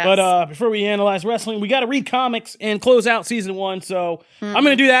 Yes. But before we analyze wrestling, we got to read comics and close out season 1. So I'm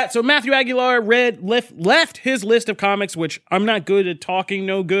going to do that. So Matthew Aguilar left his list of comics, which I'm not good at talking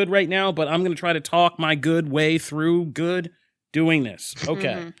no good right now, but I'm going to try to talk my good way through good doing this.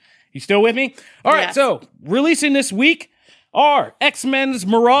 Okay. You still with me? All right. Yes. So releasing this week are X-Men's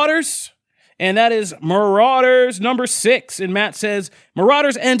Marauders and that is Marauders number 6. And Matt says,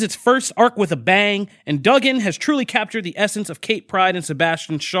 Marauders ends its first arc with a bang, and Duggan has truly captured the essence of Kate Pride and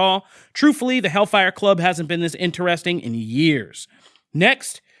Sebastian Shaw. Truthfully, the Hellfire Club hasn't been this interesting in years.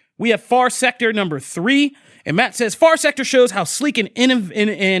 Next, we have Far Sector number 3. And Matt says, Far Sector shows how sleek and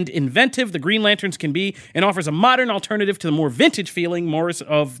inventive the Green Lanterns can be and offers a modern alternative to the more vintage feeling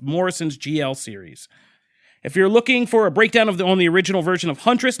of Morrison's GL series. If you're looking for a breakdown on the original version of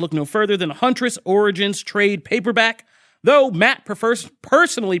Huntress, look no further than Huntress Origins trade paperback, though Matt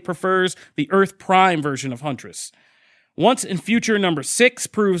personally prefers the Earth Prime version of Huntress. Once in Future number 6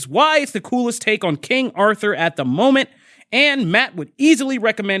 proves why it's the coolest take on King Arthur at the moment, and Matt would easily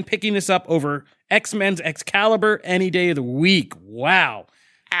recommend picking this up over X-Men's Excalibur any day of the week. Wow.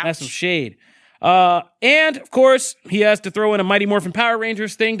 Ouch. That's some shade. And, of course, he has to throw in a Mighty Morphin Power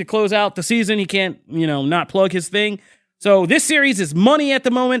Rangers thing to close out the season. He can't, not plug his thing. So this series is money at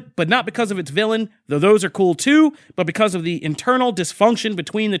the moment, but not because of its villain, though those are cool too, but because of the internal dysfunction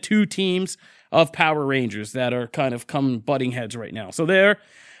between the two teams of Power Rangers that are kind of butting heads right now. So there.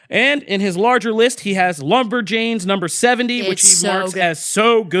 And in his larger list, he has Lumberjanes number 70, which he marks as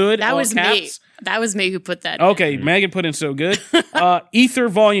so good. That was caps. me. That was me who put that Okay, Megan put in so good. Ether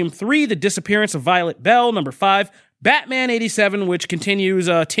Volume 3, The Disappearance of Violet Bell, number 5. Batman 87, which continues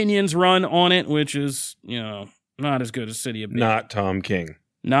Tynion's run on it, which is, not as good as City of Bane. Not Tom King.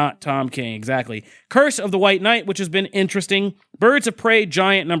 Not Tom King, exactly. Curse of the White Knight, which has been interesting. Birds of Prey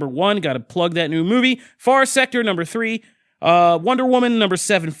Giant, number 1. Got to plug that new movie. Far Sector, number 3. Wonder Woman number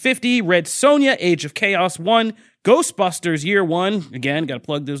 750, Red Sonja, Age of Chaos 1, Ghostbusters Year 1, again, got to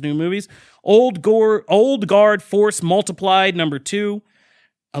plug those new movies, Old Guard Force Multiplied number 2,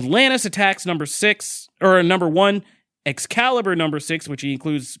 Atlantis Attacks number 1, Excalibur number 6, which he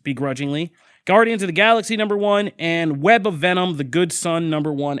includes begrudgingly, Guardians of the Galaxy number 1, and Web of Venom, The Good Son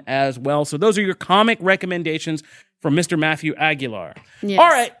number 1 as well. So those are your comic recommendations from Mr. Matthew Aguilar. Yes. All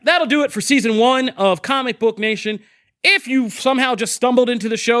right, that'll do it for season 1 of Comic Book Nation. If you somehow just stumbled into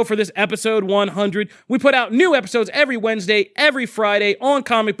the show for this episode 100, we put out new episodes every Wednesday, every Friday on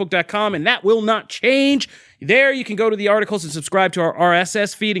comicbook.com, and that will not change. There, you can go to the articles and subscribe to our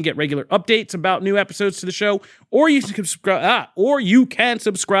RSS feed and get regular updates about new episodes to the show, or you can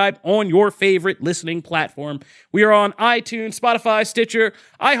subscribe on your favorite listening platform. We are on iTunes, Spotify, Stitcher,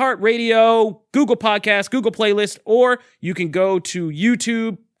 iHeartRadio, Google Podcasts, Google Playlist, or you can go to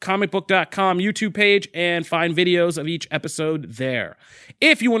YouTube, comicbook.com YouTube page, and find videos of each episode there.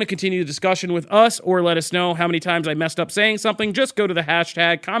 If you want to continue the discussion with us or let us know how many times I messed up saying something, just go to the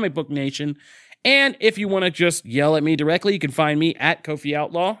hashtag comicbooknation. And if you want to just yell at me directly, you can find me at Kofi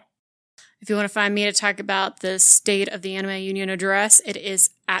Outlaw. If you want to find me to talk about the state of the Anime Union address, it is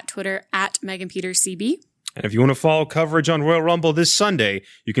at Twitter at MeganPetersCB. And if you want to follow coverage on Royal Rumble this Sunday,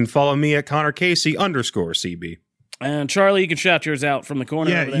 you can follow me at ConnorCasey_CB. And Charlie, you can shout yours out from the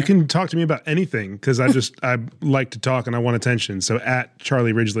corner. Yeah, you can talk to me about anything because I like to talk and I want attention. So at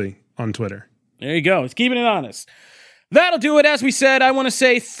Charlie Ridgely on Twitter. There you go. It's keeping it honest. That'll do it. As we said, I want to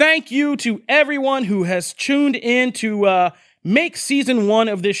say thank you to everyone who has tuned in to make season 1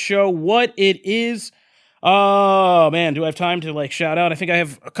 of this show what it is. Oh, man, do I have time to shout out? I think I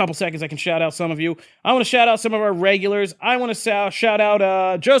have a couple seconds I can shout out some of you. I want to shout out some of our regulars. I want to shout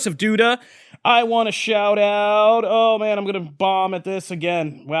out Joseph Duda. I want to shout out, oh man, I'm going to bomb at this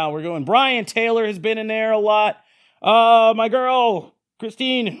again. Wow, we're going. Brian Taylor has been in there a lot. My girl,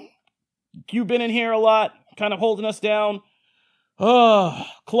 Christine, you've been in here a lot, kind of holding us down. Oh,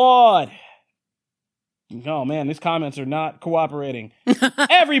 Claude. Oh man, these comments are not cooperating.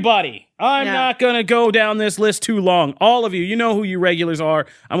 Everybody, I'm not going to go down this list too long. All of you, you know who you regulars are.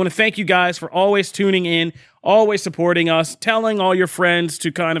 I want to thank you guys for always tuning in, always supporting us, telling all your friends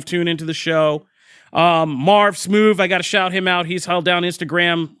to kind of tune into the show. Marv Smooth, I got to shout him out. He's held down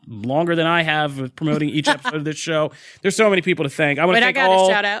Instagram longer than I have with promoting each episode of this show. There's so many people to thank. I want to thank all.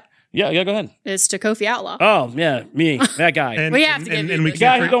 Shout out. Yeah, go ahead. It's to Kofi Outlaw. Oh, yeah, me, that guy. We have to give you the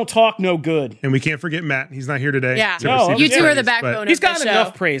guy who don't talk no good. And we can't forget Matt. He's not here today. Yeah. No, you two are the backbone of he's the got show.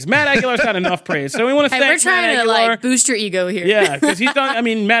 enough praise. Matt Aguilar's got enough praise. So we want to thank we're trying Matt to Aguilar. boost your ego here. Yeah, because he's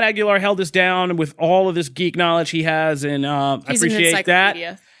done, Matt Aguilar held us down with all of this geek knowledge he has, and I appreciate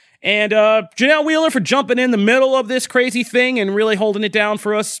that. And Janelle Wheeler for jumping in the middle of this crazy thing and really holding it down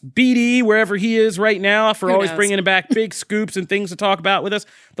for us. BD, wherever he is right now, for always bringing back big scoops and things to talk about with us.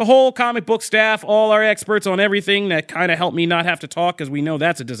 The whole comic book staff, all our experts on everything that kind of help me not have to talk, because we know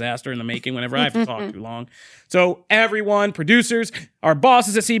that's a disaster in the making whenever I have to talk too long. So everyone, producers, our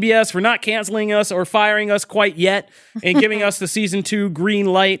bosses at CBS for not canceling us or firing us quite yet and giving us the season 2 green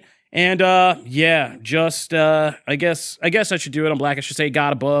light. And yeah, just I guess I should do it. I'm black. I should say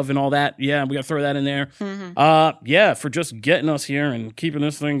God above and all that. Yeah, we gotta throw that in there. Yeah, for just getting us here and keeping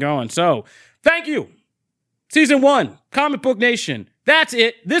this thing going. So thank you. Season 1, Comic Book Nation. That's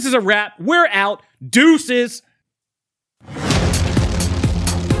it. This is a wrap. We're out. Deuces.